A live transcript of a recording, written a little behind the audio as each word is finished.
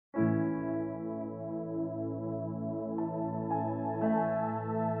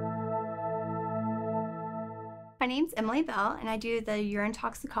My name's Emily Bell, and I do the urine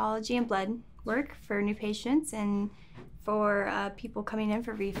toxicology and blood work for new patients. And for people coming in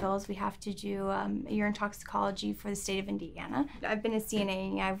for refills, we have to do urine toxicology for the state of Indiana. I've been a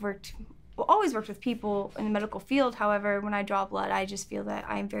CNA. I've always worked with people in the medical field. However, when I draw blood, I just feel that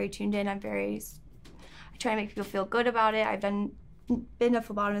I'm very tuned in. I try to make people feel good about it. I've been a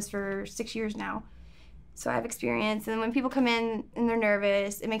phlebotomist for 6 years now. So I have experience, and when people come in and they're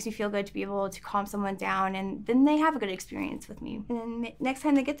nervous, it makes me feel good to be able to calm someone down, and then they have a good experience with me. And then next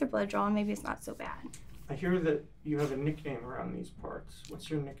time they get their blood drawn, maybe it's not so bad. I hear that you have a nickname around these parts. What's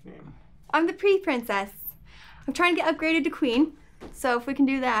your nickname? I'm the pre-princess. I'm trying to get upgraded to queen, so if we can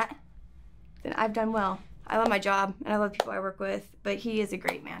do that, then I've done well. I love my job, and I love people I work with, but he is a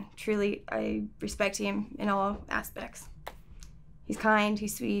great man. Truly, I respect him in all aspects. He's kind,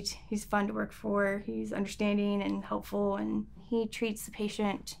 he's sweet, he's fun to work for, he's understanding and helpful, and he treats the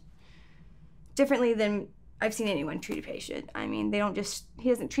patient differently than I've seen anyone treat a patient. I mean, he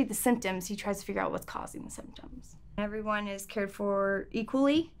doesn't treat the symptoms, he tries to figure out what's causing the symptoms. Everyone is cared for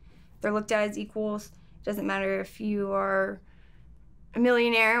equally. They're looked at as equals. It doesn't matter if you are a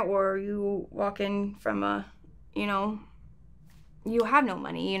millionaire or you walk in from you have no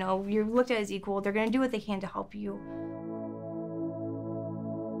money, you're looked at as equal. They're gonna do what they can to help you.